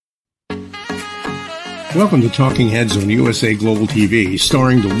Welcome to Talking Heads on USA Global TV,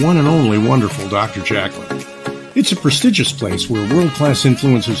 starring the one and only wonderful Dr. Jacqueline. It's a prestigious place where world-class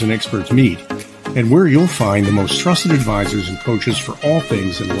influencers and experts meet, and where you'll find the most trusted advisors and coaches for all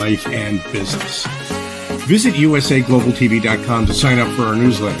things in life and business. Visit usaglobaltv.com to sign up for our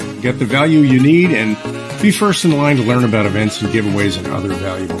newsletter, get the value you need, and be first in line to learn about events and giveaways and other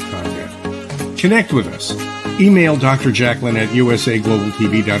valuable content. Connect with us. Email Dr. Jacqueline at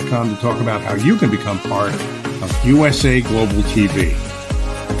usaglobaltv.com to talk about how you can become part of USA Global TV.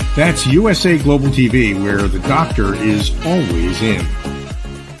 That's USA Global TV, where the doctor is always in.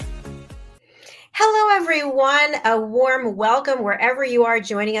 Hello, everyone. A warm welcome wherever you are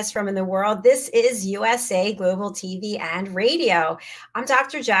joining us from in the world. This is USA Global TV and Radio. I'm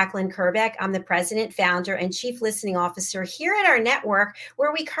Dr. Jacqueline Kerbeck. I'm the president, founder, and chief listening officer here at our network,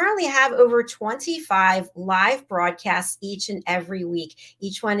 where we currently have over 25 live broadcasts each and every week.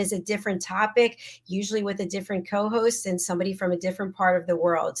 Each one is a different topic, usually with a different co-host and somebody from a different part of the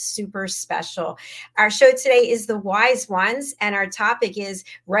world. Super special. Our show today is The Wise Ones, and our topic is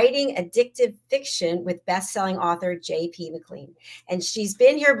writing addictive fiction with best-selling author J.P. McLean. And she's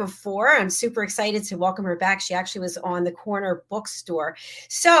been here before. I'm super excited to welcome her back. She actually was on the Corner Bookstore.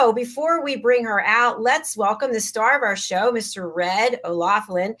 So before we bring her out, let's welcome the star of our show, Mr. Red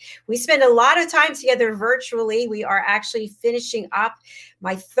O'Loughlin. We spend a lot of time together virtually. We are actually finishing up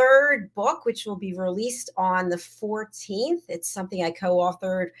my third book, which will be released on the 14th. It's something I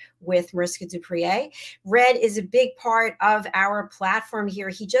co-authored with Mariska Duprier. Red is a big part of our platform here.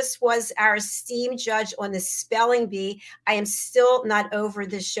 He just was our esteemed judge on the Spelling Bee. I am still not over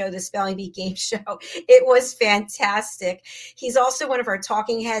this show, the Spelling Bee game show. It was fantastic. He's also one of our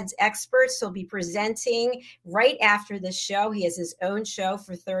Talking Heads experts. He'll be presenting right after this show. He has his own show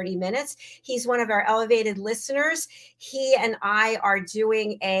for 30 minutes. He's one of our elevated listeners. He and I are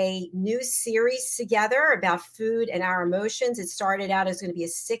doing a new series together about food and our emotions. It started out as going to be a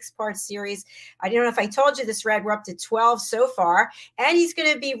 6-part series. I don't know if I told you this, Red. We're up to 12 so far. And he's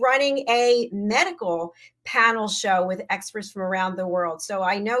going to be running a medical panel show with experts from around the world. So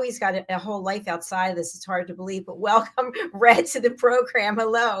I know he's got a whole life outside of this. It's hard to believe, but welcome, Red, to the program.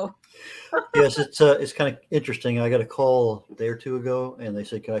 Hello. Yes, it's kind of interesting. I got a call a day or two ago, and they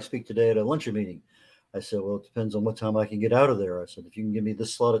said, "Can I speak today at a luncheon meeting?" I said, "Well, it depends on what time I can get out of there." I said, "If you can give me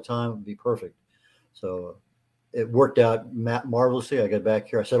this slot of time, it would be perfect." So it worked out marvelously. I got back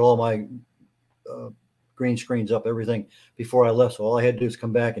here. I set all my green screens up, everything before I left. So all I had to do is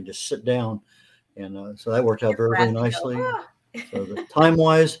come back and just sit down. And so that worked out very, very nicely. So the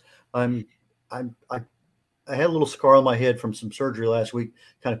time-wise, I had a little scar on my head from some surgery last week,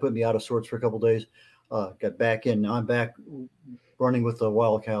 kind of put me out of sorts for a couple of days. Got back in. Now I'm back running with the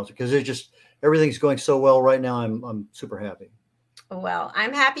wild cows because it's just everything's going so well right now. I'm super happy. Well,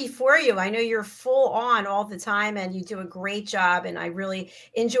 I'm happy for you. I know you're full on all the time and you do a great job. And I really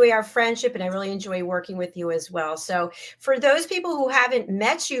enjoy our friendship and I really enjoy working with you as well. So for those people who haven't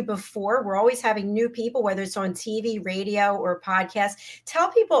met you before, we're always having new people, whether it's on TV, radio, or podcast.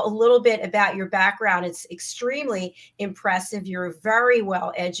 Tell people a little bit about your background. It's extremely impressive. You're very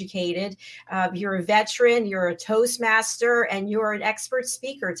well educated. You're a veteran, you're a Toastmaster, and you're an expert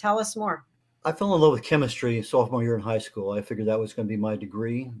speaker. Tell us more. I fell in love with chemistry sophomore year in high school. I figured that was going to be my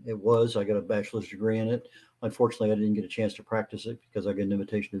degree. It was. I got a bachelor's degree in it. Unfortunately, I didn't get a chance to practice it because I got an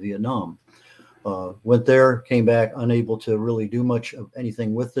invitation to Vietnam. Went there, came back, unable to really do much of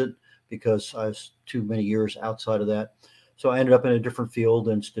anything with it because I was too many years outside of that. So I ended up in a different field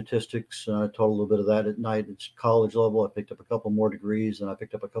in statistics. I taught a little bit of that at night at college level. I picked up a couple more degrees, and I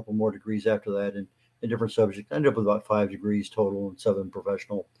picked up a couple more degrees after that in different subjects. I ended up with about 5 degrees total and 7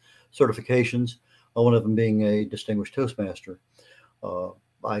 professional certifications, one of them being a distinguished Toastmaster.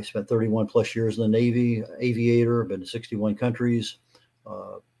 I spent 31 plus years in the Navy, aviator, been to 61 countries.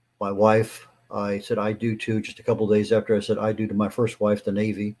 My wife, I said I do to just a couple of days after I said I do to my first wife, the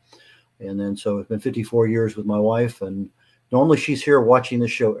Navy. And then so it's been 54 years with my wife. And normally she's here watching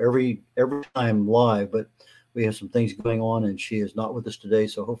this show every time live, but we have some things going on and she is not with us today.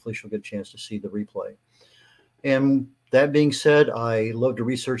 So hopefully she'll get a chance to see the replay. And that being said, I love to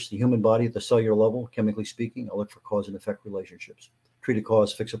research the human body at the cellular level, chemically speaking. I look for cause and effect relationships. Treat a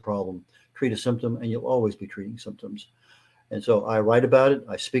cause, fix a problem. Treat a symptom, and you'll always be treating symptoms. And so I write about it.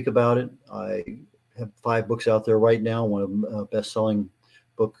 I speak about it. I have 5 books out there right now, one of them a best-selling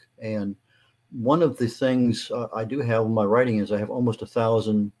book. And one of the things I do have in my writing is I have almost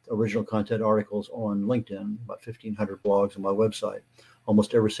 1,000 original content articles on LinkedIn, about 1,500 blogs on my website,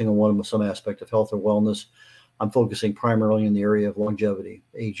 almost every single one of them with some aspect of health or wellness. I'm focusing primarily in the area of longevity,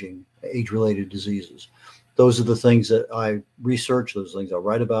 aging, age-related diseases. those are the things that I research, those things I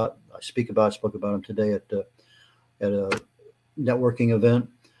write about, I spoke about them today at a networking event.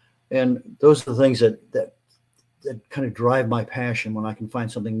 And those are the things that kind of drive my passion when I can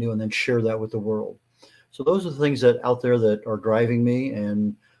find something new and then share that with the world. So those are the things that out there that are driving me.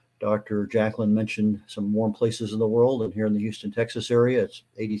 And Dr. Jacqueline mentioned some warm places in the world, and here in the Houston, Texas area, it's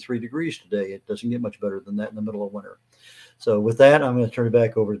 83 degrees today. It doesn't get much better than that in the middle of winter. So with that, I'm going to turn it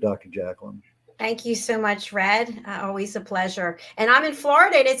back over to Dr. Jacqueline. Thank you so much, Red. Always a pleasure. And I'm in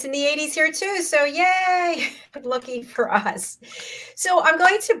Florida, and it's in the 80s here too. So yay, lucky for us. So I'm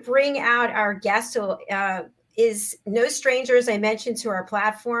going to bring out our guest who is no stranger, as I mentioned, to our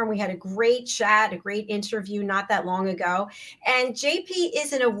platform. We had a great chat, a great interview not that long ago. And JP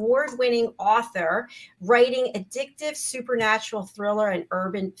is an award-winning author writing addictive supernatural thriller and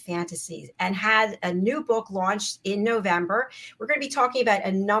urban fantasies, and had a new book launched in November. We're going to be talking about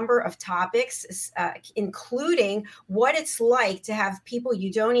a number of topics, including what it's like to have people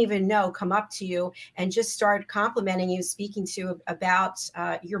you don't even know come up to you and just start complimenting you, speaking to you about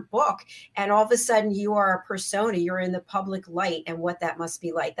your book. And all of a sudden you are a persona, you're in the public light, and what that must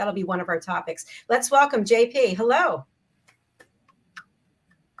be like. That'll be one of our topics. Let's welcome JP. Hello.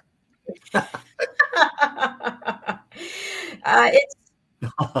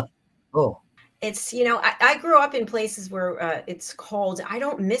 It's, you know, I grew up in places where it's cold. I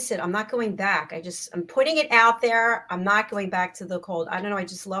don't miss it. I'm not going back. I'm putting it out there. I'm not going back to the cold. I don't know. I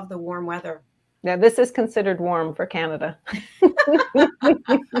just love the warm weather. Yeah, this is considered warm for Canada.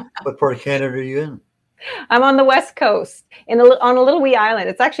 What part of Canada are you in? I'm on the West Coast, on a little wee island.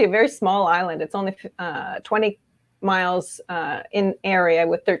 It's actually a very small island. It's only 20 miles in area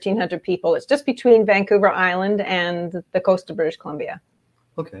with 1,300 people. It's just between Vancouver Island and the coast of British Columbia.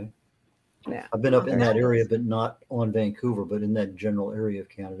 Okay. Yeah. I've been up in that area, but not on Vancouver, but in that general area of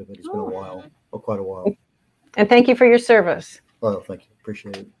Canada. But it's been a while, quite a while. And thank you for your service. Oh, thank you.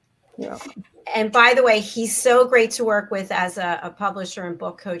 Appreciate it. Yeah. And by the way, he's so great to work with as a publisher and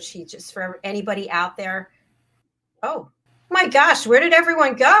book coach. He just, for anybody out there. Oh my gosh, where did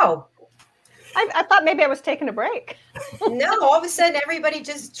everyone go? I thought maybe I was taking a break. No, all of a sudden everybody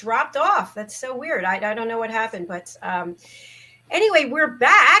just dropped off. That's so weird. I don't know what happened, but anyway, we're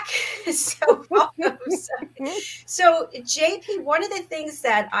back. So welcome. So JP, one of the things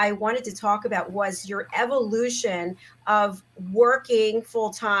that I wanted to talk about was your evolution of working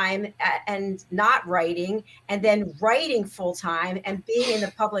full-time and not writing, and then writing full-time and being in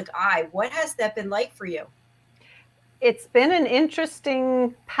the public eye. What has that been like for you? It's been an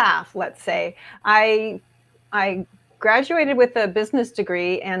interesting path, let's say. I graduated with a business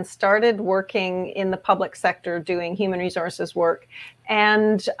degree and started working in the public sector doing human resources work.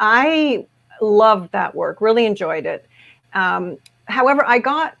 And I loved that work, really enjoyed it. However, I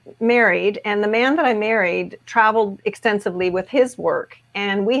got married, and the man that I married traveled extensively with his work.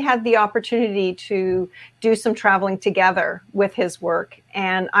 And we had the opportunity to do some traveling together with his work.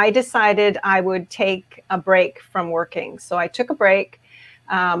 And I decided I would take a break from working. So I took a break.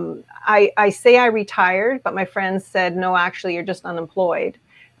 I say I retired, but my friends said, no, actually, you're just unemployed.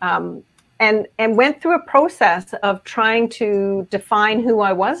 And went through a process of trying to define who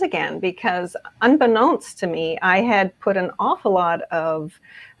I was again, because unbeknownst to me, I had put an awful lot of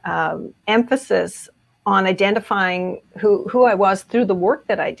emphasis on identifying who I was through the work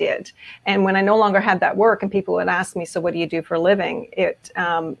that I did. And when I no longer had that work and people would ask me, so what do you do for a living? It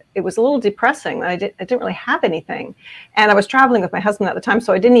was a little depressing. I didn't really have anything. And I was traveling with my husband at the time,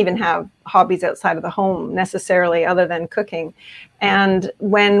 so I didn't even have hobbies outside of the home necessarily other than cooking. And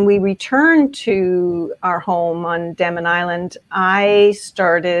when we returned to our home on Denman Island, I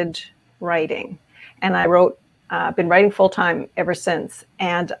started writing. And I wrote been writing full-time ever since.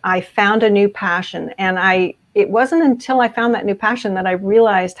 And I found a new passion. And it wasn't until I found that new passion that I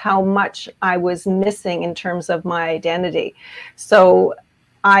realized how much I was missing in terms of my identity. So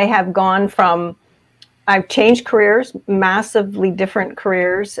I have I've changed careers, massively different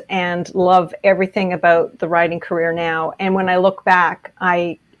careers, and love everything about the writing career now. And when I look back,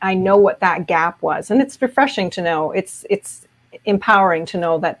 I know what that gap was. And it's refreshing to know. It's empowering to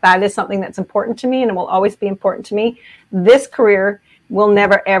know that is something that's important to me, and it will always be important to me. This career will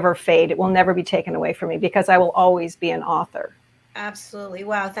never, ever fade. It will never be taken away from me, because I will always be an author. Absolutely.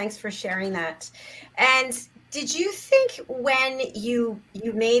 Wow. Thanks for sharing that. And did you think when you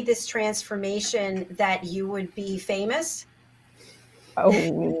made this transformation that you would be famous? Oh,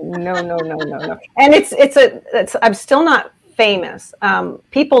 no. And I'm still not famous.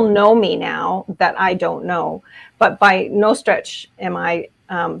 People know me now that I don't know, but by no stretch am I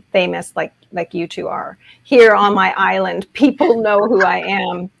famous like you two are. Here on my island, people know who I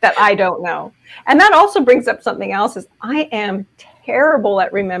am that I don't know. And that also brings up something else, is I am terrible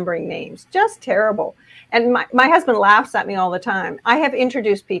at remembering names, just terrible. And my husband laughs at me all the time. I have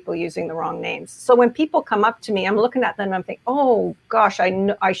introduced people using the wrong names. So when people come up to me, I'm looking at them and I'm thinking, oh gosh,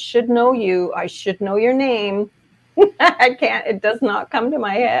 I should know you. I should know your name. I can't, it does not come to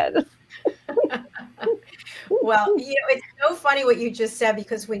my head. Well, it's so funny what you just said,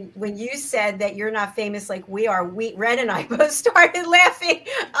 because when you said that you're not famous like we are, Red and I both started laughing.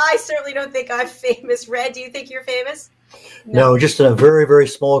 I certainly don't think I'm famous. Red, do you think you're famous? No, just a very, very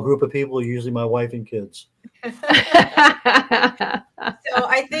small group of people, usually my wife and kids. So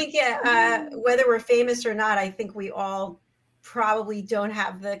I think whether we're famous or not, I think we all probably don't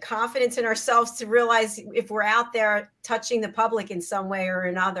have the confidence in ourselves to realize if we're out there touching the public in some way or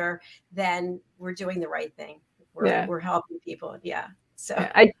another, then we're doing the right thing. We're helping people. Yeah. So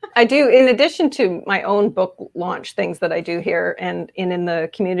I do, in addition to my own book launch things that I do here and in the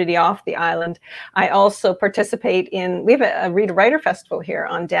community off the island, I also participate in, we have a Reader Writer Festival here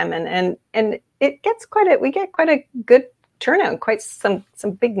on Denman, and it gets we get quite a good turnout, quite some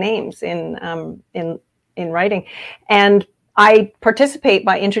big names in writing. And I participate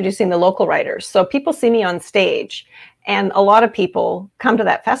by introducing the local writers. So people see me on stage, and a lot of people come to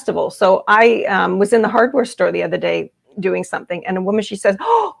that festival. So I was in the hardware store the other day doing something, and a woman, she says,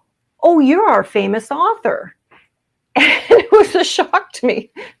 oh, you're our famous author. And it was a shock to me.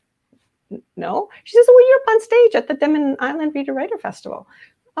 No. She says, well, you're up on stage at the Denman Island Reader Writer Festival.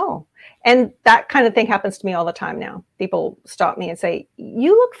 Oh, and that kind of thing happens to me all the time now. People stop me and say,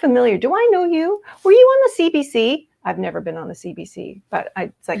 you look familiar. Do I know you? Were you on the CBC? I've never been on the CBC, but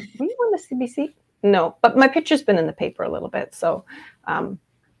it's like, were you on the CBC? No, but my picture's been in the paper a little bit. So,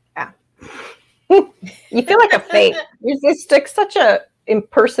 yeah. You feel like a fake. It's like such a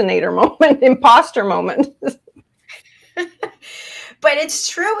impersonator moment, imposter moment. But it's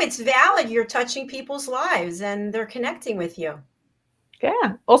true. It's valid. You're touching people's lives and they're connecting with you.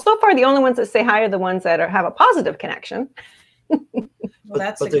 Yeah. Well, so far, the only ones that say hi are the ones that have a positive connection.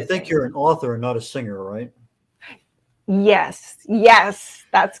 Well, but they think you're an author and not a singer, right? Yes.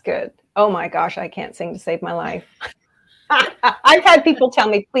 That's good. Oh my gosh, I can't sing to save my life. I've had people tell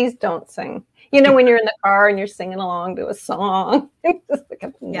me, please don't sing. When you're in the car and you're singing along to a song.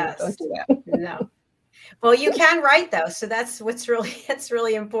 Yes. Don't do that. No. Well, you can write though. So that's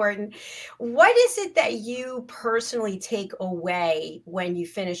really important. What is it that you personally take away when you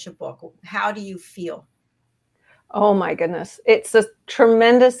finish a book? How do you feel? Oh my goodness. It's a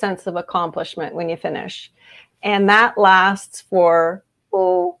tremendous sense of accomplishment when you finish. And that lasts for,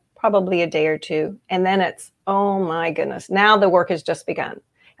 probably a day or two. And then it's, oh my goodness, now the work has just begun.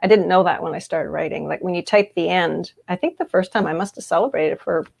 I didn't know that when I started writing. Like when you type the end, I think the first time I must have celebrated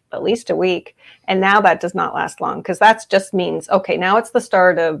for at least a week. And now that does not last long, because that just means, okay, now it's the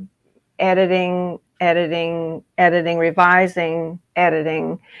start of editing, revising,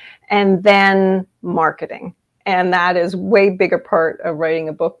 editing, and then marketing. And that is way bigger part of writing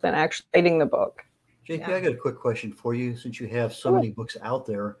a book than actually writing the book. JP, I got a quick question for you. Since you have so many books out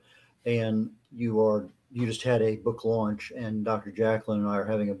there, and you just had a book launch, and Dr. Jacqueline and I are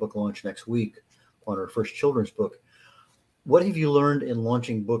having a book launch next week on our first children's book. What have you learned in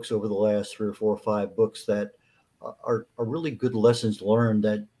launching books over the last 3 or 4 or 5 books that are really good lessons learned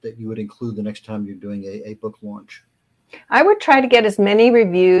that you would include the next time you're doing a book launch? I would try to get as many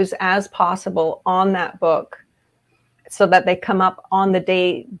reviews as possible on that book so that they come up on the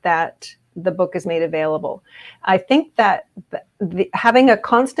day that the book is made available. I think that having a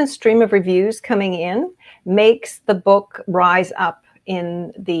constant stream of reviews coming in makes the book rise up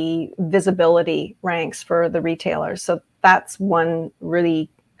in the visibility ranks for the retailers. So that's one really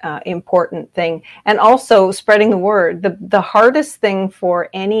important thing. And also spreading the word. The hardest thing for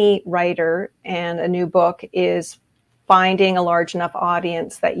any writer and a new book is finding a large enough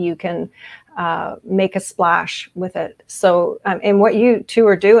audience that you can make a splash with it. So, and what you two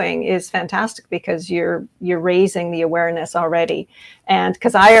are doing is fantastic, because you're raising the awareness already. And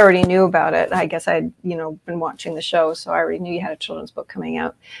because I already knew about it, I guess I'd been watching the show, so I already knew you had a children's book coming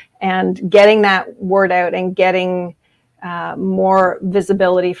out. And getting that word out and getting more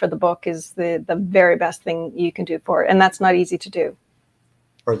visibility for the book is the very best thing you can do for it. And that's not easy to do.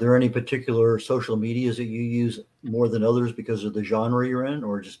 Are there any particular social medias that you use more than others because of the genre you're in,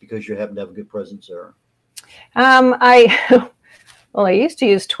 or just because you happen to have a good presence there? I used to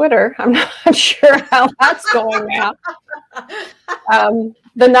use Twitter. I'm not sure how that's going now.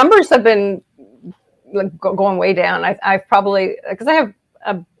 The numbers have been going way down. I've probably, because I have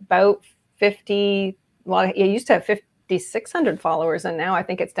about 50, well, I used to have 5,600 followers, and now I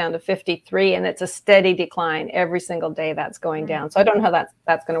think it's down to 53, and it's a steady decline every single day. That's going down. So I don't know how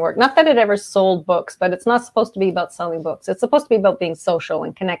that's going to work. Not that it ever sold books, but it's not supposed to be about selling books. It's supposed to be about being social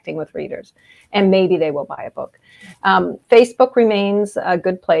and connecting with readers, and maybe they will buy a book. Facebook remains a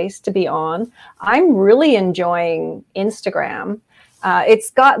good place to be on. I'm really enjoying Instagram.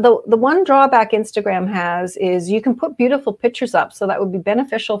 It's got the one drawback Instagram has is you can put beautiful pictures up. So that would be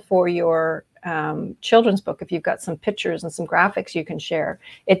beneficial for your children's book if you've got some pictures and some graphics you can share.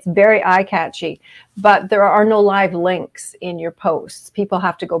 It's very eye-catchy, but there are no live links in your posts. People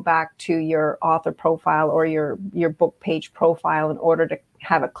have to go back to your author profile or your book page profile in order to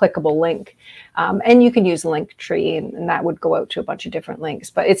have a clickable link. And you can use Linktree, and that would go out to a bunch of different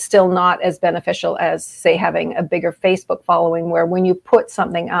links, but it's still not as beneficial as, say, having a bigger Facebook following, where when you put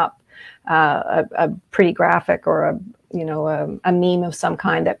something up, a pretty graphic or a meme of some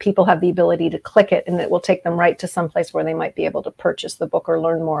kind, that people have the ability to click it and it will take them right to some place where they might be able to purchase the book or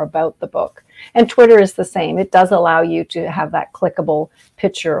learn more about the book. And Twitter is the same. It does allow you to have that clickable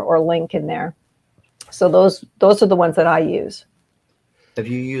picture or link in there. So those are the ones that I use. Have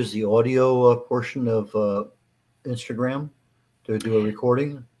you used the audio portion of Instagram to do a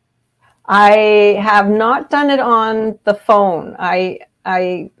recording? I have not done it on the phone. I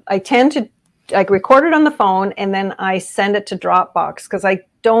tend to record it on the phone and then I send it to Dropbox, because I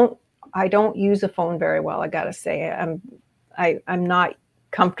don't use a phone very well. I gotta say, I'm not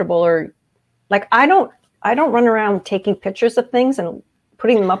comfortable, or like I don't run around taking pictures of things and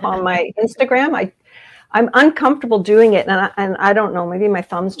putting them up on my Instagram. I'm uncomfortable doing it, and I don't know, maybe my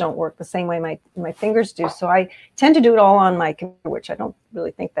thumbs don't work the same way my fingers do. So I tend to do it all on my computer, which I don't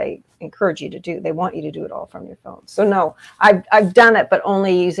really think they encourage you to do. They want you to do it all from your phone. So no, I've done it, but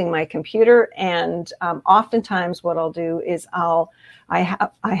only using my computer. And oftentimes what I'll do is I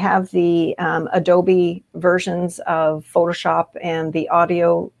have the Adobe versions of Photoshop and the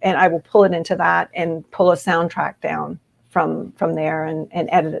audio, and I will pull it into that and pull a soundtrack down from there and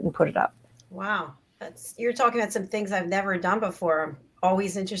edit it and put it up. Wow. You're talking about some things I've never done before. I'm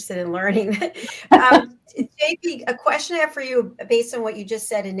always interested in learning. JP, a question I have for you based on what you just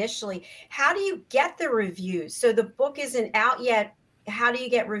said initially. How do you get the reviews? So the book isn't out yet. How do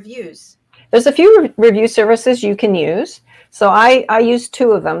you get reviews? There's a few review services you can use. So I use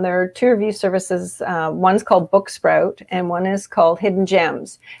two of them. There are two review services. One's called Booksprout and one is called Hidden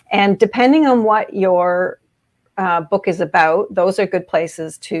Gems. And depending on what your book is about, those are good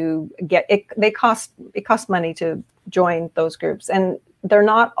places to get it. It costs money to join those groups, and they're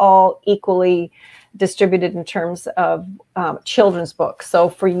not all equally distributed in terms of children's books. So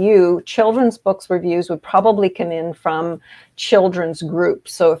for you, children's books reviews would probably come in from children's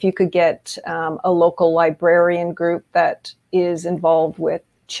groups. So if you could get a local librarian group that is involved with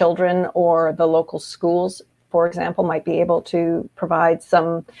children, or the local schools, for example, might be able to provide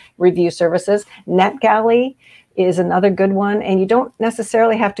some review services. NetGalley is another good one. And you don't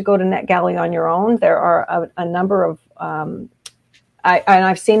necessarily have to go to NetGalley on your own. There are a number of,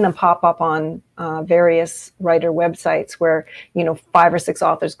 I've seen them pop up on various writer websites where, 5 or 6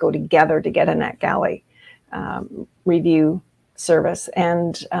 authors go together to get a NetGalley review service.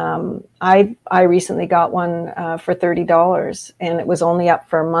 And I recently got one for $30, and it was only up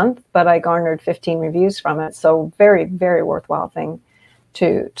for a month, but I garnered 15 reviews from it. So very, very worthwhile thing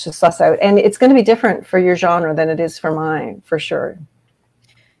to suss out. And it's going to be different for your genre than it is for mine, for sure.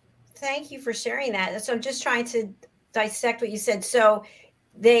 Thank you for sharing that. So I'm just trying to dissect what you said. So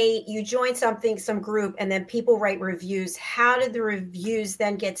you join some group, and then people write reviews. How did the reviews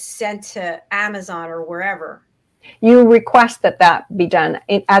then get sent to Amazon or wherever? You request that be done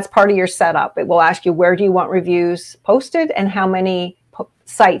as part of your setup. It will ask you, where do you want reviews posted and how many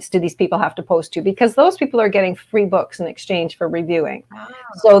sites do these people have to post to, because those people are getting free books in exchange for reviewing. Oh.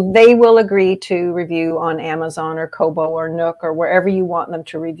 So they will agree to review on Amazon or Kobo or Nook or wherever you want them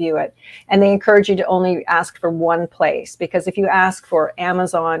to review it. And they encourage you to only ask for one place, because if you ask for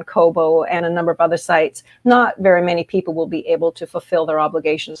Amazon, Kobo, and a number of other sites, not very many people will be able to fulfill their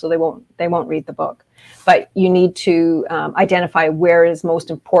obligations, so they won't read the book. But you need to identify where it is most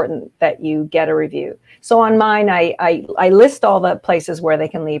important that you get a review. So on mine, I list all the places where they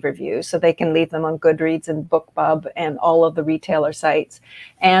can leave reviews. So they can leave them on Goodreads and BookBub and all of the retailer sites,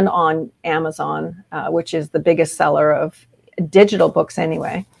 and on Amazon, which is the biggest seller of digital books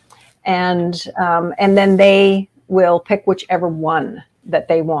anyway. And then they will pick whichever one that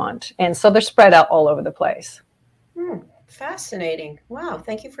they want. And so they're spread out all over the place. Fascinating. Wow.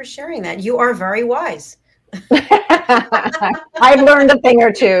 Thank you for sharing that. You are very wise. I've learned a thing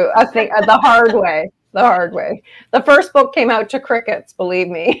or two, the hard way. the hard way. The first book came out to crickets, believe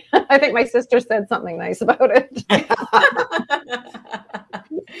me. I think my sister said something nice about it.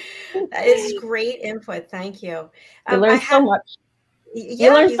 That is great input. Thank you. You learn so much. Yeah,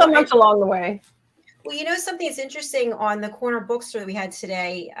 you learn so much along the way. Well, you know, something that's interesting on the corner bookstore that we had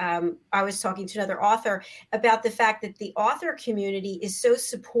today, I was talking to another author about the fact that the author community is so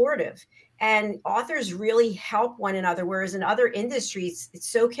supportive and authors really help one another. Whereas in other industries, it's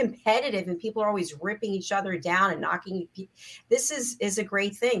so competitive and people are always ripping each other down and knocking. This is a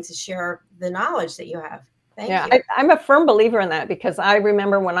great thing to share the knowledge that you have. Thank you. I'm a firm believer in that, because I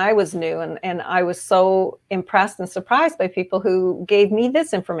remember when I was new and I was so impressed and surprised by people who gave me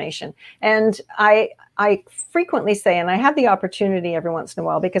this information. And I frequently say, and I have the opportunity every once in a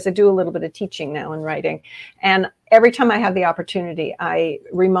while, because I do a little bit of teaching now and writing. And every time I have the opportunity, I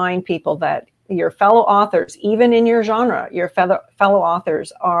remind people that your fellow authors, even in your genre, your fellow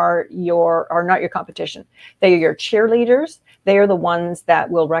authors are not your competition. They are your cheerleaders. They are the ones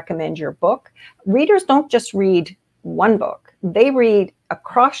that will recommend your book. Readers don't just read one book. They read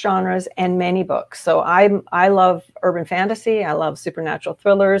across genres and many books. So I love urban fantasy. I love supernatural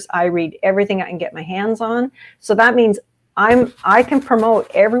thrillers. I read everything I can get my hands on. So that means I can promote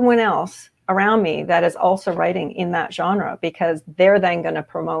everyone else around me that is also writing in that genre, because they're then going to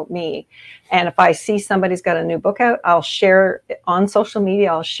promote me. And if I see somebody's got a new book out, I'll share on social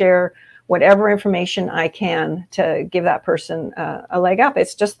media. I'll share whatever information I can to give that person a leg up.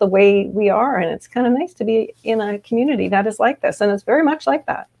 It's just the way we are. And it's kind of nice to be in a community that is like this. And it's very much like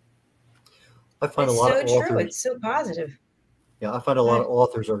that. I find a lot of authors. True. It's so positive. Yeah, I find a lot of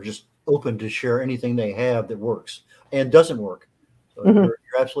authors are just open to share anything they have that works and doesn't work. So you're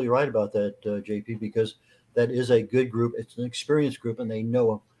absolutely right about that, JP, because that is a good group. It's an experienced group, and they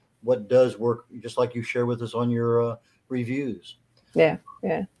know what does work, just like you share with us on your reviews. Yeah.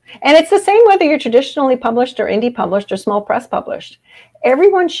 And it's the same whether you're traditionally published or indie published or small press published.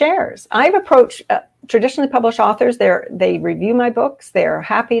 Everyone shares. I've approached traditionally published authors. They review my books. They're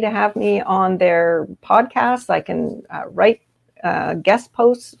happy to have me on their podcasts. I can write guest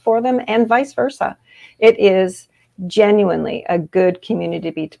posts for them, and vice versa. It is genuinely a good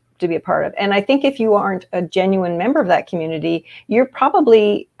community to be a part of. And I think if you aren't a genuine member of that community, you're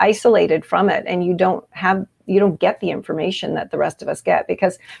probably isolated from it, and you don't get the information that the rest of us get,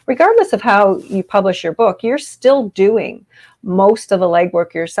 because regardless of how you publish your book, you're still doing most of the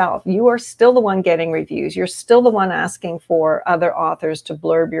legwork yourself. You are still the one getting reviews. You're still the one asking for other authors to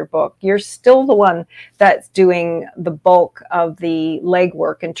blurb your book. You're still the one that's doing the bulk of the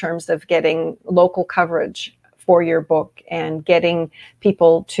legwork in terms of getting local coverage for your book and getting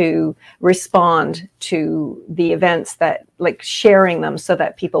people to respond to the events, that like sharing them so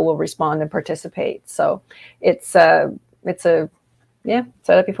that people will respond and participate. So it's said it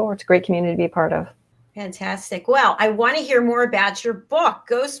before, it's a great community to be a part of. Fantastic. Well, I want to hear more about your book,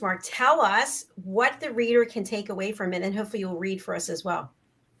 Ghostmark. Tell us what the reader can take away from it, and hopefully you'll read for us as well.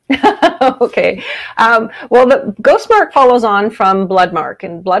 Okay. Well, the Ghostmark follows on from Bloodmark,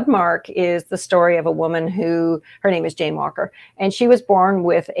 and Bloodmark is the story of a woman who, her name is Jane Walker, and she was born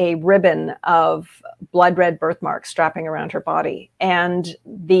with a ribbon of blood red birthmarks strapping around her body. And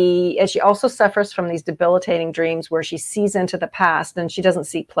she also suffers from these debilitating dreams where she sees into the past, and she doesn't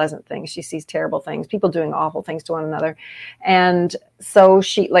see pleasant things. She sees terrible things, people doing awful things to one another. And so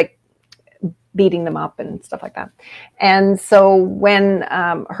she beating them up and stuff like that. And so when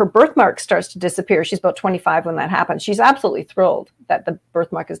her birthmark starts to disappear, she's about 25 when that happens. She's absolutely thrilled that the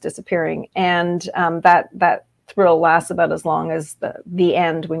birthmark is disappearing. And that thrill lasts about as long as the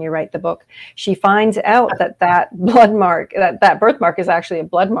end when you write the book. She finds out that birthmark is actually a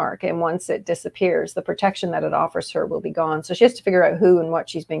blood mark. And once it disappears, the protection that it offers her will be gone. So she has to figure out who and what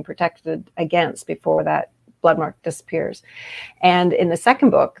she's being protected against before that blood mark disappears. And in the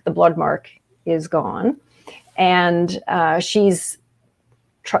second book, the blood mark is gone, and she's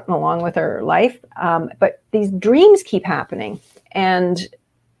trucking along with her life, but these dreams keep happening. And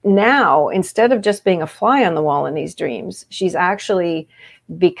now, instead of just being a fly on the wall in these dreams, she's actually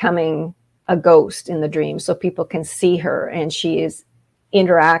becoming a ghost in the dream, so people can see her, and she is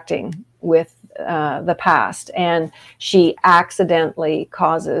interacting with the past, and she accidentally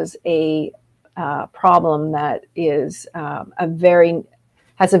causes a problem that is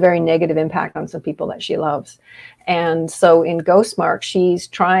has a very negative impact on some people that she loves. And so in Ghostmark, she's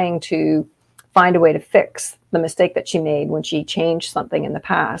trying to find a way to fix the mistake that she made when she changed something in the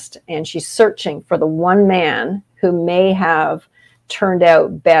past. And she's searching for the one man who may have turned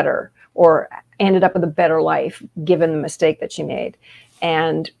out better or ended up with a better life given the mistake that she made.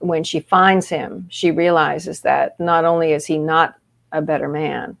 And when she finds him, she realizes that not only is he not a better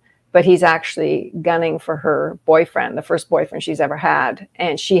man, but he's actually gunning for her boyfriend, the first boyfriend she's ever had.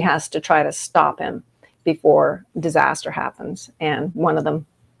 And she has to try to stop him before disaster happens. And one of them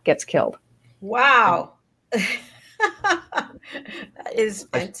gets killed. Wow. That is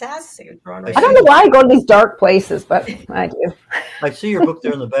fantastic. I don't know why I go to these dark places, but I do. I see your book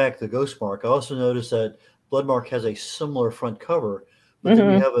there in the back, The Ghost Mark. I also noticed that Bloodmark has a similar front cover, but then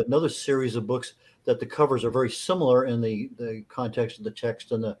we have another series of books that the covers are very similar in the context of the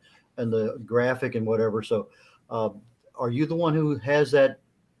text and the graphic and whatever. So are you the one who has that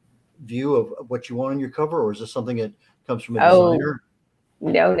view of what you want on your cover, or is this something that comes from a designer?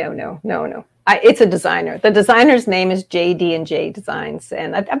 No. It's a designer. The designer's name is JD&J Designs,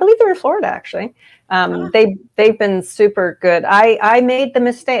 and I believe they're in Florida, actually. They've been super good. I made the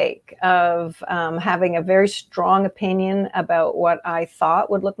mistake of having a very strong opinion about what I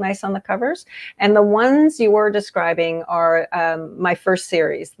thought would look nice on the covers, and the ones you were describing are my first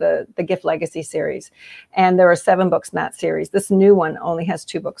series, the Gift Legacy series, and there are 7 books in that series. This new one only has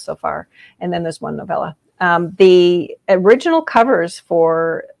 2 books so far, and then there's 1 novella. The original covers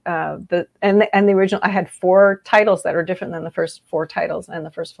for the original, I had 4 titles that are different than the first 4 titles and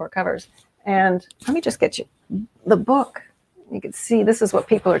the first 4 covers. And let me just get you the book. You can see this is what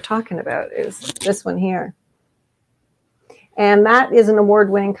people are talking about, is this one here. And that is an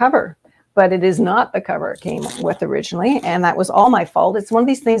award-winning cover, but it is not the cover it came with originally. And that was all my fault. It's one of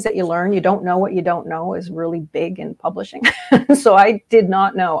these things that you learn. You don't know what you don't know is really big in publishing. So I did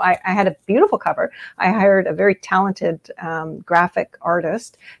not know. I had a beautiful cover. I hired a very talented graphic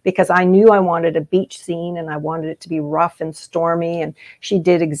artist because I knew I wanted a beach scene and I wanted it to be rough and stormy. And she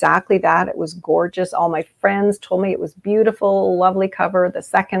did exactly that. It was gorgeous. All my friends told me it was beautiful, lovely cover. The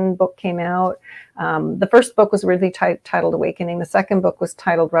second book came out. The first book was really titled Awakening. The second book was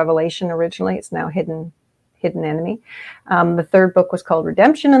titled Revelation originally. It's now Hidden Enemy. The third book was called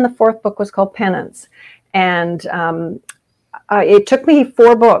Redemption, and the fourth book was called Penance. And it took me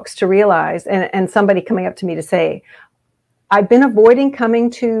 4 books to realize, and somebody coming up to me to say, I've been avoiding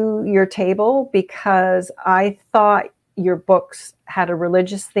coming to your table because I thought your books had a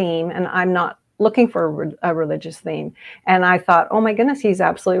religious theme, and I'm not looking for a religious theme. And I thought, oh my goodness, he's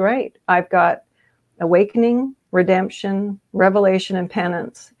absolutely right. I've got Awakening, Redemption, Revelation, and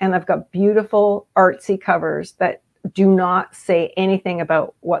Penance. And I've got beautiful artsy covers that do not say anything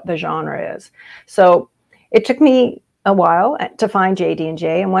about what the genre is. So it took me a while to find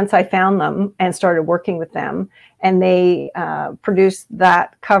JD&J. And once I found them and started working with them, and they produced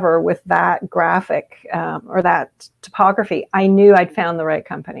that cover with that graphic or that typography, I knew I'd found the right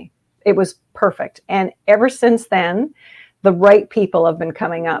company. It was perfect. And ever since then, the right people have been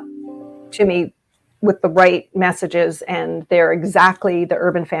coming up to me with the right messages, and they're exactly the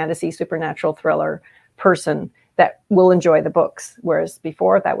urban fantasy, supernatural thriller person that will enjoy the books, whereas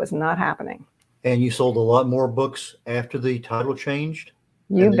before that was not happening. And you sold a lot more books after the title changed?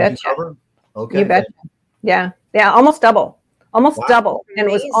 You betcha. Okay. You betcha. Yeah, almost double. Almost double. And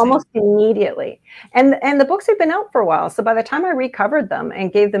it was almost immediately. And the books have been out for a while. So by the time I recovered them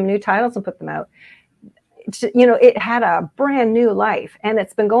and gave them new titles and put them out, it had a brand new life, and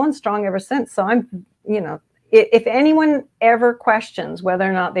it's been going strong ever since. So I'm, if anyone ever questions whether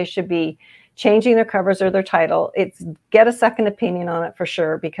or not they should be changing their covers or their title, it's get a second opinion on it for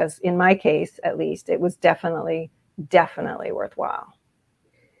sure, because in my case, at least, it was definitely worthwhile.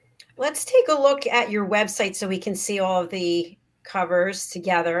 Let's take a look at your website so we can see all of the covers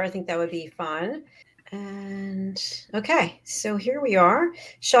together. I think that would be fun. And okay, so here we are.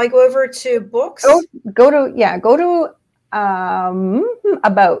 Shall I go over to books? Go to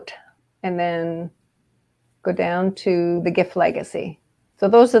About, and then go down to the Gift Legacy. So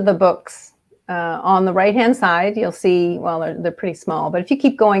those are the books. On the right hand side, you'll see. Well, they're pretty small, but if you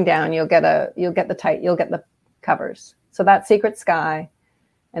keep going down, you'll get the covers. So that's Secret Sky,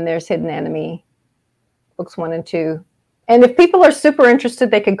 and there's Hidden Enemy, books 1 and 2. And if people are super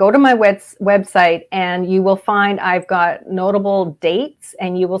interested, they could go to my website, and you will find I've got notable dates,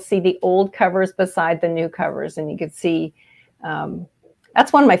 and you will see the old covers beside the new covers, and you can see.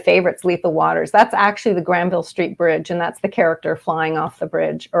 That's one of my favorites, Lethal Waters. That's actually the Granville Street Bridge, and that's the character flying off the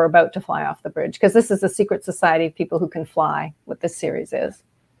bridge or about to fly off the bridge, because this is a secret society of people who can fly, what this series is.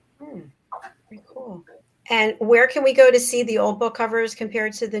 Very cool. And where can we go to see the old book covers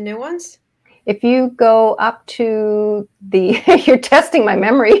compared to the new ones? If you go up to you're testing my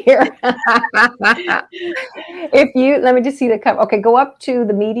memory here. Let me just see the cover. Okay, go up to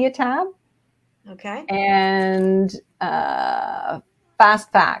the media tab. Okay. And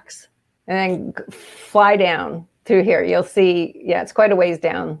Fast Facts, and then fly down through here. You'll see, it's quite a ways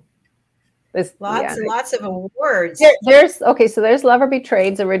down. Lots and lots of awards. There's okay, so there's Lover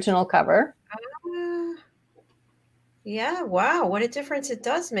Betrayed's original cover. Yeah, wow, what a difference it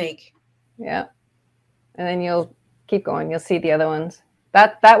does make. Yeah. And then you'll keep going. You'll see the other ones.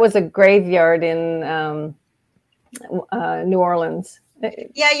 That was a graveyard in New Orleans.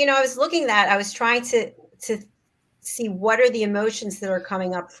 Yeah, you know, I was looking at that. I was trying to see what are the emotions that are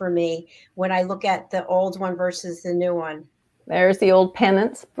coming up for me when I look at the old one versus the new one. There's the old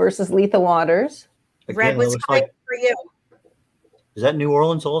Penance versus Letha Waters. Again, Red, what's coming for you? Is that New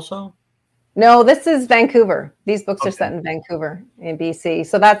Orleans also? No, this is Vancouver. These books are set in Vancouver in BC.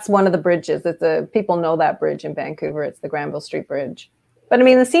 So that's one of the bridges. People know that bridge in Vancouver. It's the Granville Street Bridge. But I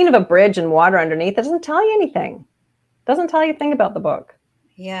mean, the scene of a bridge and water underneath, it doesn't tell you anything. It doesn't tell you a thing about the book.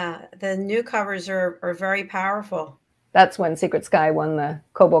 Yeah, the new covers are very powerful. That's when Secret Sky won the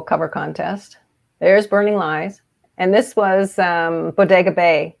Kobo cover contest. There's Burning Lies. And this was Bodega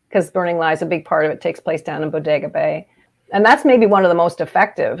Bay, because Burning Lies, a big part of it takes place down in Bodega Bay. And that's maybe one of the most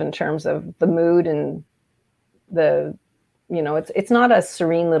effective in terms of the mood and it's not a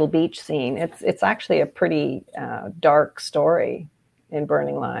serene little beach scene. It's actually a pretty dark story in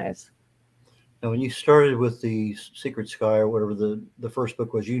Burning Lies. Now, when you started with the Secret Sky or whatever the first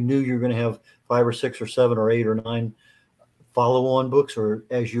book was, you knew you were going to have 5 or 6 or 7 or 8 or 9 follow-on books, or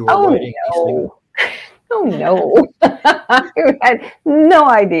as you were writing these things? Oh, no. I had no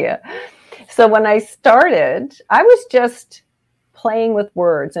idea. So when I started, I was just playing with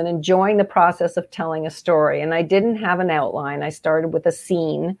words and enjoying the process of telling a story. And I didn't have an outline. I started with a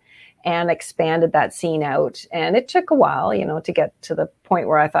scene and expanded that scene out. And it took a while, to get to the point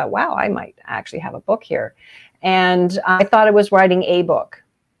where I thought, wow, I might actually have a book here. And I thought I was writing a book.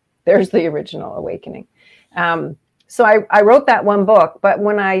 There's the original Awakening. So I wrote that one book, but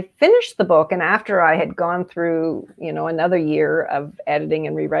when I finished the book and after I had gone through, another year of editing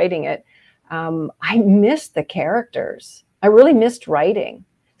and rewriting it, I missed the characters. I really missed writing.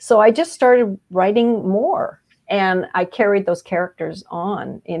 So I just started writing more, and I carried those characters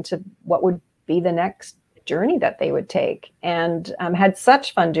on into what would be the next journey that they would take, and had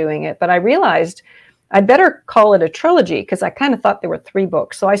such fun doing it. But I realized I'd better call it a trilogy, because I kind of thought there were 3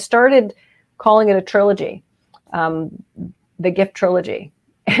 books. So I started calling it a trilogy, the Gift Trilogy.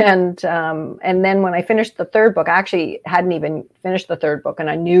 And then when I finished the 3rd book, I actually hadn't even finished the 3rd book, and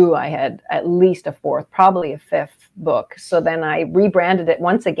I knew I had at least a 4th, probably a 5th book. So then I rebranded it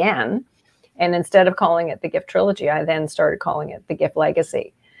once again, and instead of calling it the Gift Trilogy, I then started calling it the Gift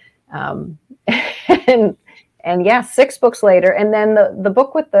Legacy. And yeah, 6 books later, and then the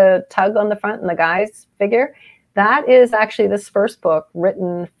book with the tug on the front and the guy's figure, that is actually this first book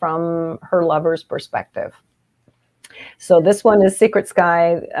written from her lover's perspective. So this one is Secret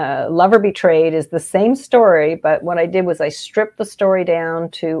Sky. Lover Betrayed is the same story, but what I did was I stripped the story down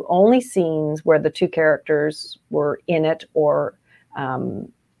to only scenes where the 2 characters were in it or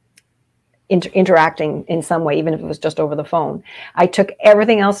interacting in some way, even if it was just over the phone. I took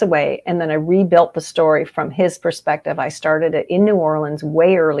everything else away, and then I rebuilt the story from his perspective. I started it in New Orleans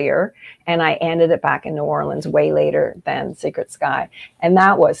way earlier, and I ended it back in New Orleans way later than Secret Sky. And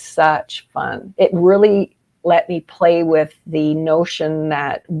that was such fun. It really let me play with the notion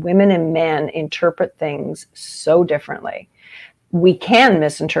that women and men interpret things so differently. We can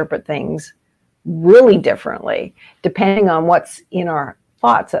misinterpret things really differently, depending on what's in our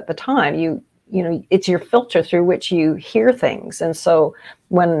thoughts at the time. You know, it's your filter through which you hear things. And so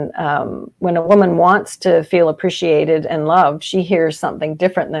when a woman wants to feel appreciated and loved, she hears something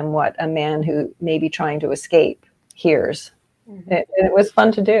different than what a man who may be trying to escape hears. Mm-hmm. It was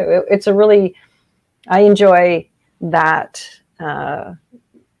fun to do. It's a really, I enjoy that that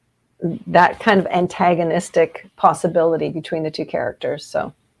kind of antagonistic possibility between the 2 characters.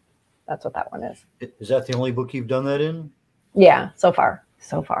 So that's what that one is. Is that the only book you've done that in? Yeah, so far.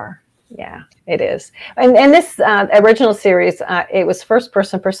 Yeah, it is. And this original series, it was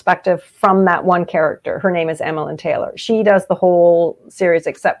first-person perspective from that one character. Her name is Emmeline Taylor. She does the whole series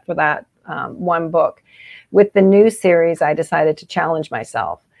except for that one book. With the new series, I decided to challenge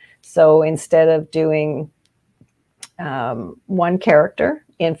myself. So instead of doing one character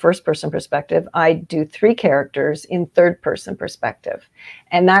in first-person perspective, I do 3 characters in third-person perspective.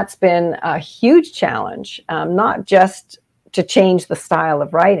 And that's been a huge challenge, not just to change the style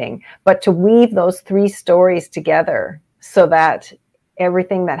of writing, but to weave those 3 stories together so that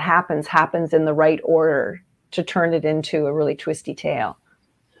everything that happens in the right order to turn it into a really twisty tale.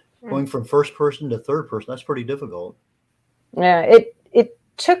 Going from first person to third person, that's pretty difficult. Yeah, it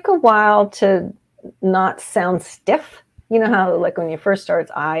took a while to not sound stiff. You know how, like, when you first start,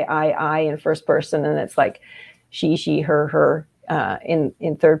 it's I in first person, and it's like she, her.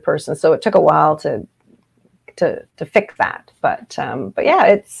 in third person. So it took a while to fix that. But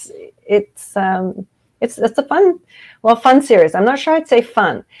yeah, it's a fun series. I'm not sure I'd say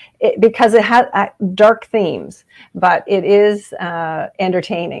fun because it has dark themes, but it is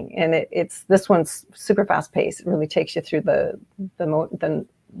entertaining, and this one's super fast paced. It really takes you through the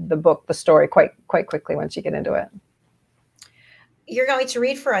book, the story quite quickly once you get into it. You're going to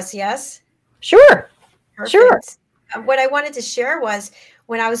read for us, yes? Sure. Perfect. Sure. What I wanted to share was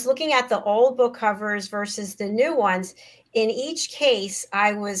when I was looking at the old book covers versus the new ones, in each case,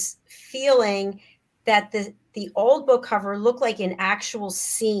 I was feeling that the old book cover looked like an actual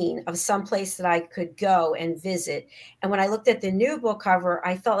scene of some place that I could go and visit. And when I looked at the new book cover,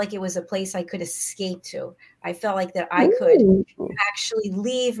 I felt like it was a place I could escape to. I felt like that I could actually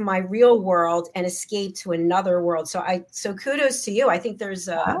leave my real world and escape to another world. So kudos to you. I think there's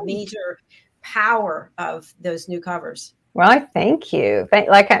a major power of those new covers. Well, thank you.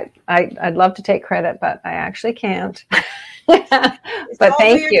 I'd love to take credit, but I actually can't. But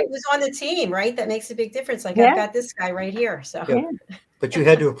thank you. Who's on the team, right? That makes a big difference. Like I've got this guy right here. So, but you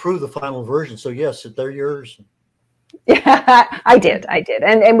had to approve the final version. So yes, they're yours. Yeah, I did,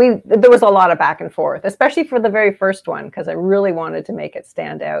 and there was a lot of back and forth, especially for the very first one because I really wanted to make it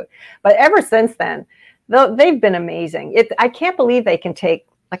stand out. But ever since then, they've been amazing. I can't believe they can take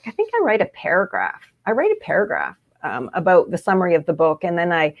I think I write a paragraph. About the summary of the book, and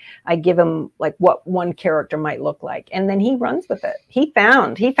then I give him like what one character might look like, and then he runs with it. He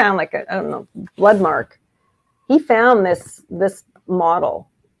found like I don't know, blood mark. He found this model,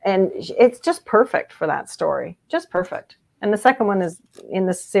 and it's just perfect for that story. Just perfect. And the second one is in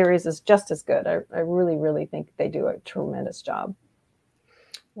this series is just as good. I really, really think they do a tremendous job.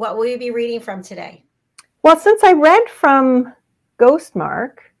 What will you be reading from today? Well, since I read from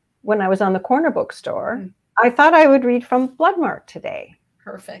Ghostmark when I was on the corner bookstore, I thought I would read from Bloodmark today.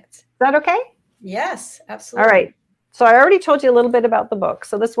 Perfect. Is that okay? Yes, absolutely. All right. So I already told you a little bit about the book.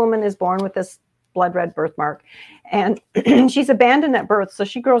 So this woman is born with this blood red birthmark, and she's abandoned at birth. So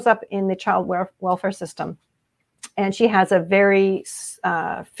she grows up in the child welfare system, and she has a very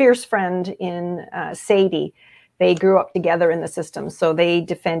fierce friend in Sadie. They grew up together in the system, so they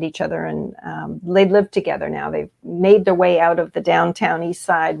defend each other, and they live together now. They've made their way out of the downtown east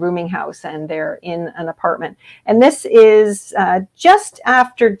side rooming house, and they're in an apartment. And this is just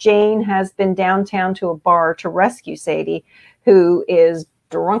after Jane has been downtown to a bar to rescue Sadie, who is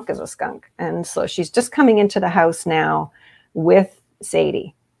drunk as a skunk. And so she's just coming into the house now with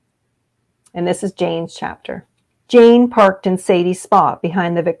Sadie. And this is Jane's chapter. Jane parked in Sadie's spot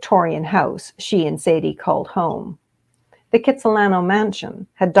behind the Victorian house she and Sadie called home. The Kitsilano mansion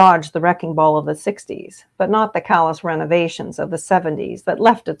had dodged the wrecking ball of the 60s, but not the callous renovations of the 70s that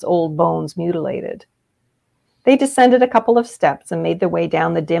left its old bones mutilated. They descended a couple of steps and made their way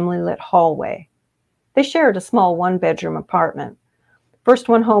down the dimly lit hallway. They shared a small one-bedroom apartment. First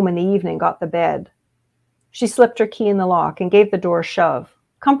one home in the evening got the bed. She slipped her key in the lock and gave the door a shove,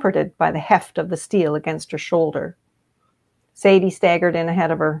 comforted by the heft of the steel against her shoulder. Sadie staggered in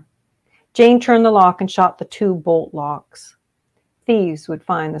ahead of her. Jane turned the lock and shot the 2 bolt locks. Thieves would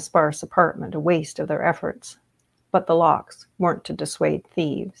find the sparse apartment a waste of their efforts, but the locks weren't to dissuade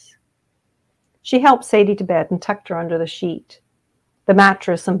thieves. She helped Sadie to bed and tucked her under the sheet. The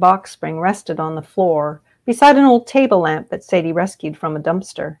mattress and box spring rested on the floor beside an old table lamp that Sadie rescued from a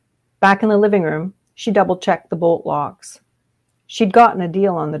dumpster. Back in the living room, she double-checked the bolt locks. She'd gotten a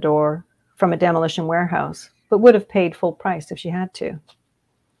deal on the door from a demolition warehouse, but would have paid full price if she had to.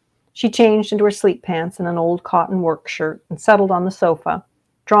 She changed into her sleep pants and an old cotton work shirt and settled on the sofa,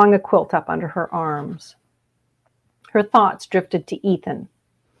 drawing a quilt up under her arms. Her thoughts drifted to Ethan.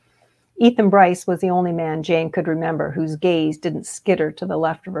 Ethan Bryce was the only man Jane could remember whose gaze didn't skitter to the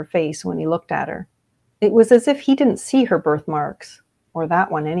left of her face when he looked at her. It was as if he didn't see her birthmarks, or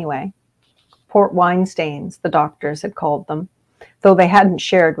that one anyway. Port wine stains, the doctors had called them, though they hadn't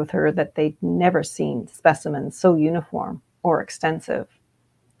shared with her that they'd never seen specimens so uniform or extensive.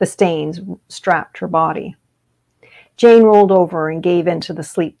 The stains strapped her body. Jane rolled over and gave in to the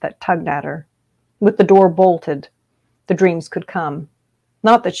sleep that tugged at her. With the door bolted, the dreams could come.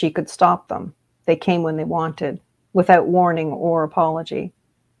 Not that she could stop them. They came when they wanted, without warning or apology.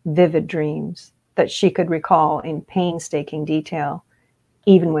 Vivid dreams that she could recall in painstaking detail,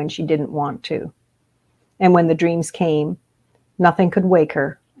 even when she didn't want to. And when the dreams came, nothing could wake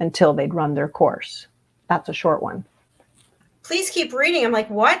her until they'd run their course. That's a short one. Please keep reading. I'm like,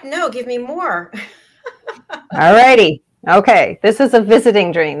 what? No, give me more. All righty. Okay. This is a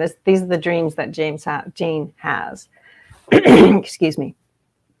visiting dream. These are the dreams that Jane has. Excuse me.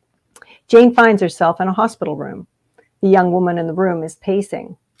 Jane finds herself in a hospital room. The young woman in the room is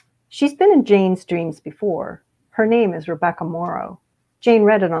pacing. She's been in Jane's dreams before. Her name is Rebecca Morrow. Jane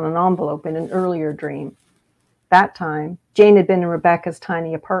read it on an envelope in an earlier dream. That time, Jane had been in Rebecca's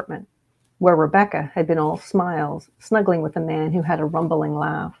tiny apartment, where Rebecca had been all smiles, snuggling with a man who had a rumbling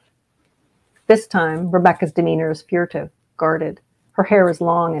laugh. This time, Rebecca's demeanor is furtive, guarded. Her hair is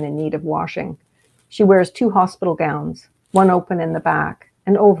long and in need of washing. She wears 2 hospital gowns, one open in the back,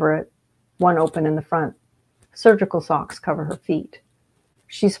 and over it, one open in the front. Surgical socks cover her feet.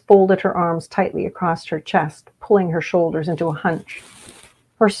 She's folded her arms tightly across her chest, pulling her shoulders into a hunch.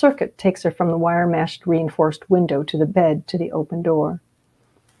 Her circuit takes her from the wire-meshed reinforced window to the bed to the open door.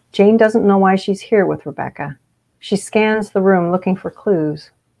 Jane doesn't know why she's here with Rebecca. She scans the room looking for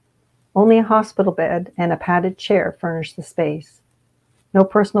clues. Only a hospital bed and a padded chair furnish the space. No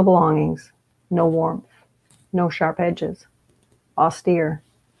personal belongings, no warmth, no sharp edges. Austere.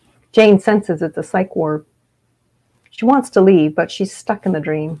 Jane senses it's a psych ward. She wants to leave, but she's stuck in the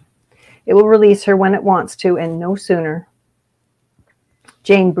dream. It will release her when it wants to, and no sooner.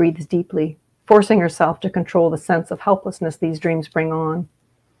 Jane breathes deeply, forcing herself to control the sense of helplessness these dreams bring on.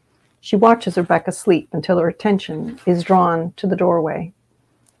 She watches Rebecca sleep until her attention is drawn to the doorway.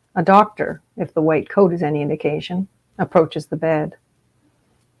 A doctor, if the white coat is any indication, approaches the bed.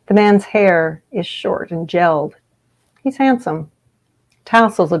 The man's hair is short and gelled. He's handsome.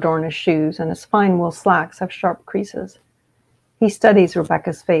 Tassels adorn his shoes, and his fine wool slacks have sharp creases. He studies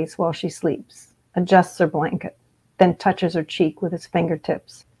Rebecca's face while she sleeps, adjusts her blanket, then touches her cheek with his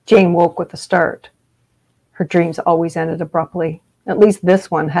fingertips. Jane woke with a start. Her dreams always ended abruptly. At least this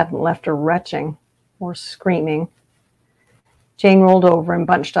one hadn't left her retching or screaming. Jane rolled over and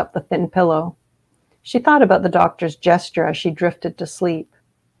bunched up the thin pillow. She thought about the doctor's gesture as she drifted to sleep.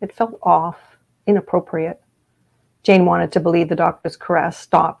 It felt off, inappropriate. Jane wanted to believe the doctor's caress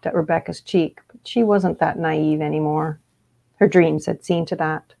stopped at Rebecca's cheek, but she wasn't that naive anymore. Her dreams had seen to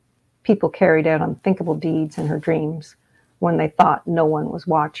that. People carried out unthinkable deeds in her dreams when they thought no one was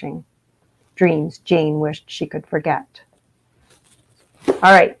watching. Dreams Jane wished she could forget.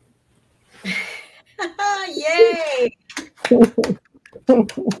 All right. Yay!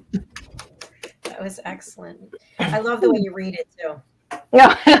 That was excellent. I love the way you read it too.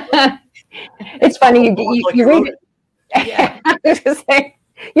 Yeah, it's funny. You read it. Yeah. I was gonna say,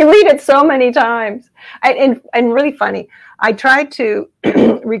 you read it so many times, and really funny. I tried to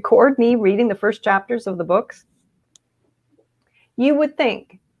record me reading the first chapters of the books. You would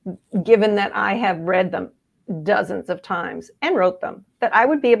think, given that I have read them dozens of times and wrote them, that I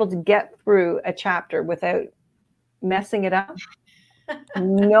would be able to get through a chapter without messing it up.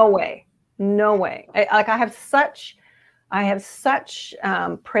 No way. No way. I have such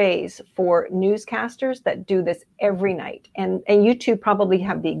praise for newscasters that do this every night. And you two probably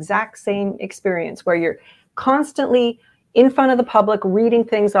have the exact same experience where you're constantly in front of the public reading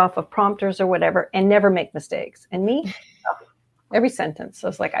things off of prompters or whatever and never make mistakes. And me, every sentence. So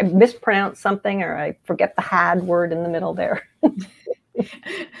it's like I mispronounce something or I forget the had word in the middle there.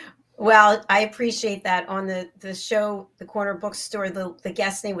 Well, I appreciate that. On the show, The Corner Bookstore, the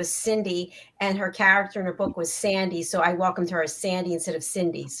guest name was Cindy, and her character in her book was Sandy. So I welcomed her as Sandy instead of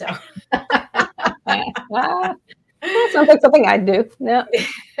Cindy. So sounds like something I'd do. No.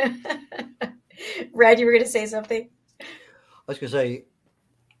 Red, you were going to say something? I was going to say,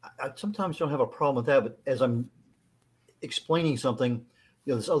 I sometimes don't have a problem with that, but as I'm explaining something,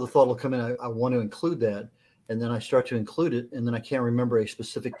 this other thought will come in. I want to include that. And then I start to include it, and then I can't remember a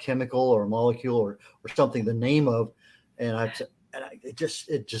specific chemical or molecule or something, the name of, it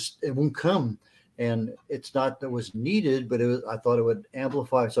won't come. And it's not that it was needed, but I thought it would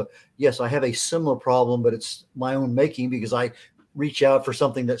amplify. So yes, I have a similar problem, but it's my own making because I reach out for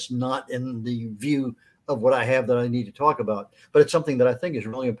something that's not in the view of what I have that I need to talk about. But it's something that I think is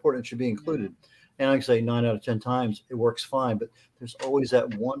really important, should be included. And I can say 9 out of 10 times it works fine, but there's always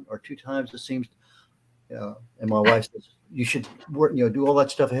that 1 or 2 times it seems. And my wife says, you should work, do all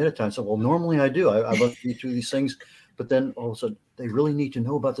that stuff ahead of time. So, well, normally I do. I love to read through these things, but then all of a sudden they really need to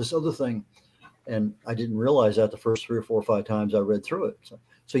know about this other thing. And I didn't realize that the first 3 or 4 or 5 times I read through it.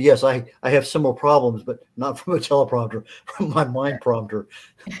 So yes, I have similar problems, but not from a teleprompter, from my mind prompter.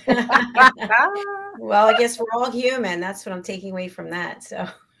 Well, I guess we're all human. That's what I'm taking away from that. So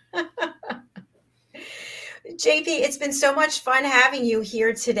JP, it's been so much fun having you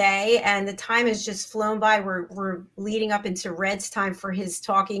here today, and the time has just flown by. We're leading up into Red's time for his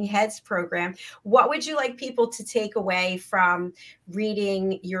Talking Heads program. What would you like people to take away from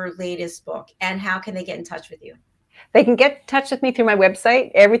reading your latest book, and how can they get in touch with you? They can get in touch with me through my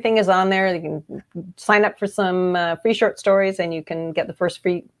website. Everything is on there. They can sign up for some free short stories, and you can get the first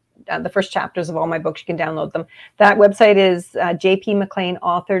free the first chapters of all my books. You can download them. That website is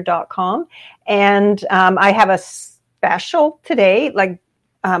jpmcleanauthor.com. And I have a special today, like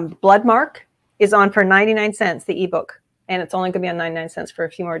Bloodmark is on for 99 cents, the ebook. And it's only going to be on 99 cents for a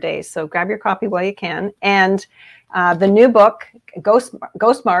few more days. So grab your copy while you can. And the new book,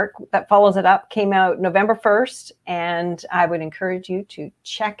 Ghostmark, that follows it up, came out November 1st. And I would encourage you to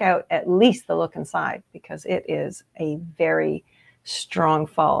check out at least the look inside, because it is a very strong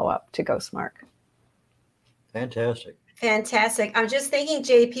follow-up to Ghostmark. Fantastic. Fantastic. I'm just thinking,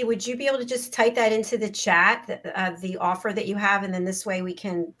 JP, would you be able to just type that into the chat, the offer that you have? And then this way we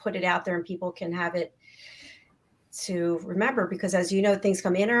can put it out there and people can have it to remember, because as you know, things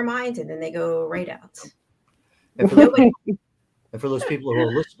come in our mind and then they go right out. And for those people who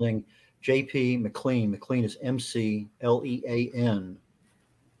are listening, JP McLean is McLean,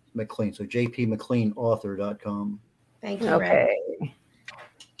 McLean. So jpmcleanauthor.com. Thank you, Okay. Red.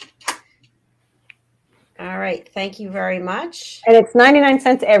 All right. Thank you very much. And it's 99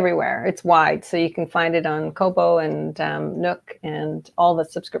 cents everywhere. It's wide. So you can find it on Kobo and Nook and all the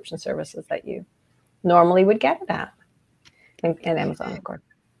subscription services that you normally would get it at. And Amazon, of course.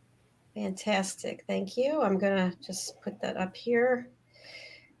 Fantastic. Thank you. I'm going to just put that up here.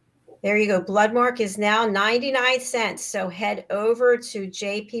 There you go. Bloodmark is now 99 cents. So head over to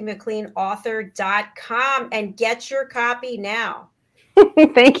jpmcleanauthor.com and get your copy now.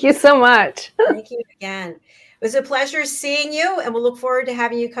 Thank you so much. Thank you again. It was a pleasure seeing you, and we'll look forward to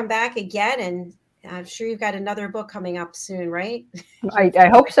having you come back again. And I'm sure you've got another book coming up soon, right? I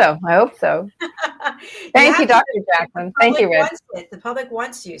hope so. I hope so. Thank you, Dr. Jacqueline. Thank you, Red. The public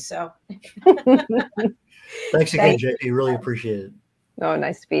wants you, so. Thanks again, JP. Really appreciate it. Oh,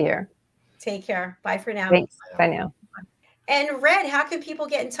 nice to be here. Take care. Bye for now. Thanks. Bye now. And Red, how can people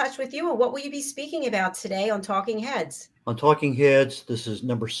get in touch with you, and what will you be speaking about today on Talking Heads? On Talking Heads, this is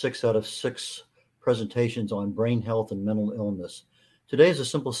number 6 out of 6 presentations on brain health and mental illness. Today is a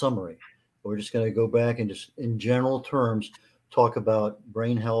simple summary. We're just going to go back and just in general terms talk about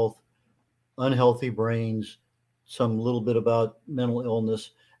brain health, unhealthy brains, some little bit about mental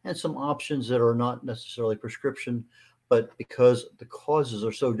illness, and some options that are not necessarily prescription, but because the causes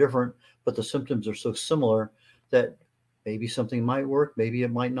are so different, but the symptoms are so similar, that maybe something might work, maybe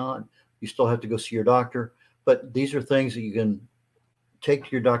it might not. You still have to go see your doctor. But these are things that you can take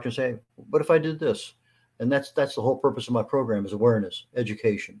to your doctor and say, what if I did this? And that's the whole purpose of my program, is awareness,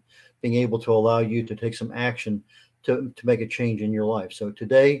 education, being able to allow you to take some action to make a change in your life. So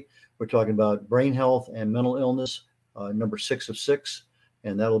today we're talking about brain health and mental illness, number 6 of 6,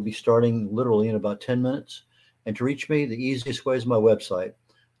 and that'll be starting literally in about 10 minutes. And to reach me, the easiest way is my website,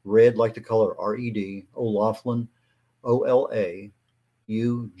 Red, like the color, R-E-D, O'Laughlin, OLAUGHLIN.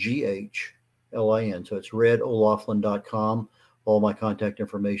 So it's redolaughlin.com. All my contact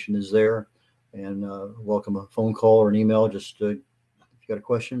information is there, and welcome a phone call or an email. Just if you got a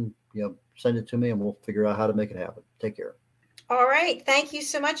question, send it to me and we'll figure out how to make it happen. Take care. All right. Thank you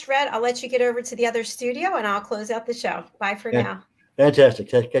so much, Red. I'll let you get over to the other studio and I'll close out the show. Bye for now. Fantastic.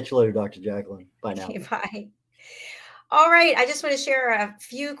 Catch you later, Dr. Jacqueline. Bye now. Okay, bye. All right. I just want to share a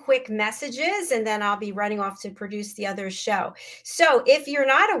few quick messages and then I'll be running off to produce the other show. So if you're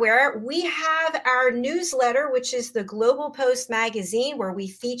not aware, we have our newsletter, which is the Global Post magazine, where we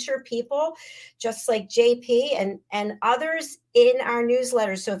feature people just like JP and others in our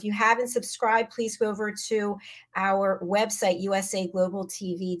newsletter. So if you haven't subscribed, please go over to our website,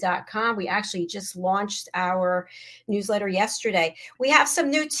 usaglobaltv.com. We actually just launched our newsletter yesterday. We have some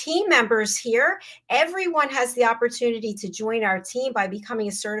new team members here. Everyone has the opportunity to join our team by becoming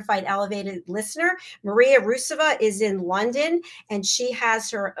a certified elevated listener. Maria Rusova is in London, and she has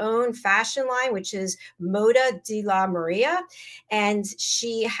her own fashion line, which is Moda de la Maria. And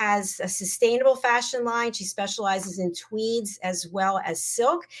she has a sustainable fashion line. She specializes in tweeds as well as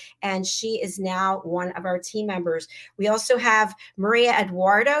silk, and she is now one of our team members. We also have Maria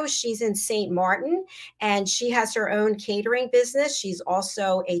Eduardo. She's in St. Martin, and she has her own catering business. She's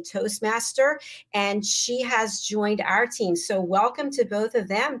also a Toastmaster, and she has joined our team. So welcome to both of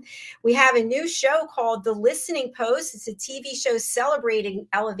them. We have a new show called The Listening Post. It's a TV show celebrating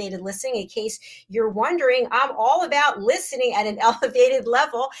elevated listening. In case you're wondering, I'm all about listening at an elevated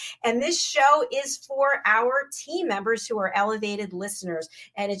level, and this show is for our team members who are elevated listeners,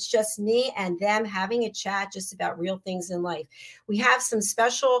 and it's just me and them having a chat just about real things in life. We have some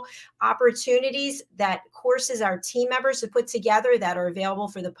special opportunities, that courses our team members have put together that are available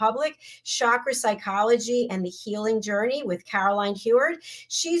for the public. Chakra Psychology and the Healing Journey with Caroline Heward.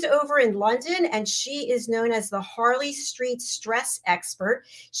 She's over in London, and she is known as the Harley Street Stress Expert.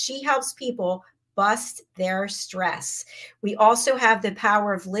 She helps people bust their stress. We also have The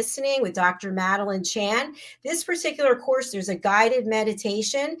Power of Listening with Dr. Madeline Chan. This particular course, there's a guided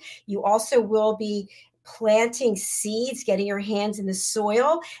meditation. You also will be planting seeds, getting your hands in the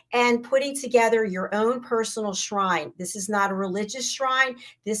soil, and putting together your own personal shrine. This is not a religious shrine.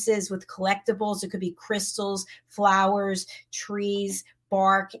 This is with collectibles. It could be crystals, flowers, trees,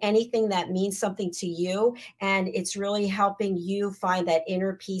 bark, anything that means something to you. And it's really helping you find that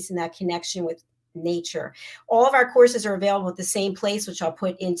inner peace and that connection with nature. All of our courses are available at the same place, which I'll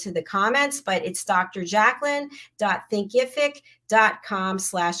put into the comments, but it's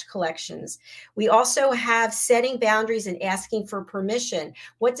drjacqueline.thinkific.com/collections. We also have setting boundaries and asking for permission.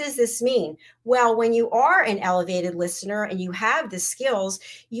 What does this mean? Well, when you are an elevated listener and you have the skills,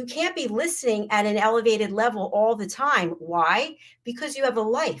 you can't be listening at an elevated level all the time. Why? Because you have a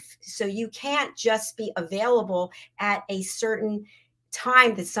life. So you can't just be available at a certain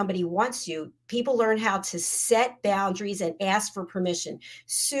time that somebody wants you. People learn how to set boundaries and ask for permission.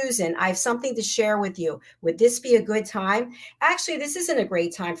 Susan, I have something to share with you. Would this be a good time? Actually, this isn't a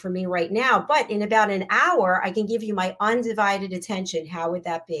great time for me right now, but in about an hour, I can give you my undivided attention. How would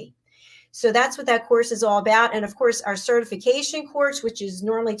that be? So that's what that course is all about. And of course, our certification course, which is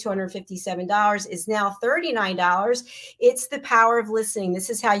normally $257, is now $39. It's The Power of Listening. This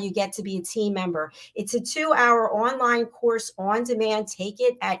is how you get to be a team member. It's a 2-hour online course on demand. Take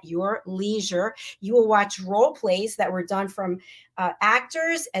it at your leisure. You will watch role plays that were done from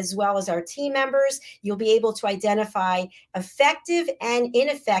actors as well as our team members. You'll be able to identify effective and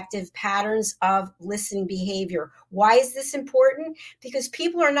ineffective patterns of listening behavior. Why is this important? Because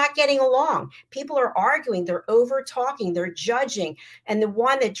people are not getting along. People are arguing, they're over talking, they're judging. And the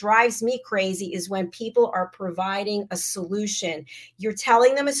one that drives me crazy is when people are providing a solution. You're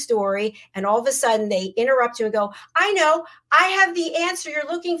telling them a story and all of a sudden they interrupt you and go, I know, I have the answer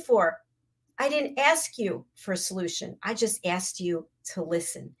you're looking for. I didn't ask you for a solution. I just asked you to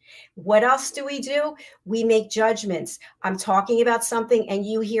listen. What else do? We make judgments. I'm talking about something and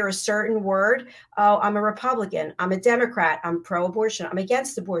you hear a certain word. Oh, I'm a Republican. I'm a Democrat. I'm pro-abortion. I'm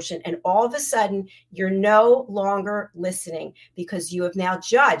against abortion. And all of a sudden, you're no longer listening because you have now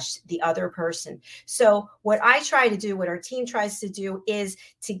judged the other person. So what I try to do, what our team tries to do, is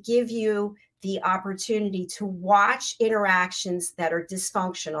to give you the opportunity to watch interactions that are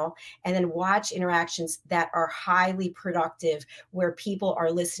dysfunctional and then watch interactions that are highly productive where people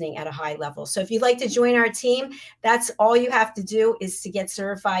are listening at a high level. So if you'd like to join our team, that's all you have to do is to get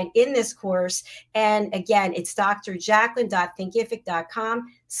certified in this course. And again, it's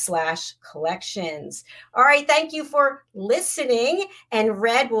drjacqueline.thinkific.com/collections. All right. Thank you for listening. And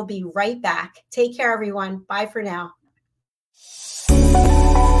Red will be right back. Take care, everyone. Bye for now.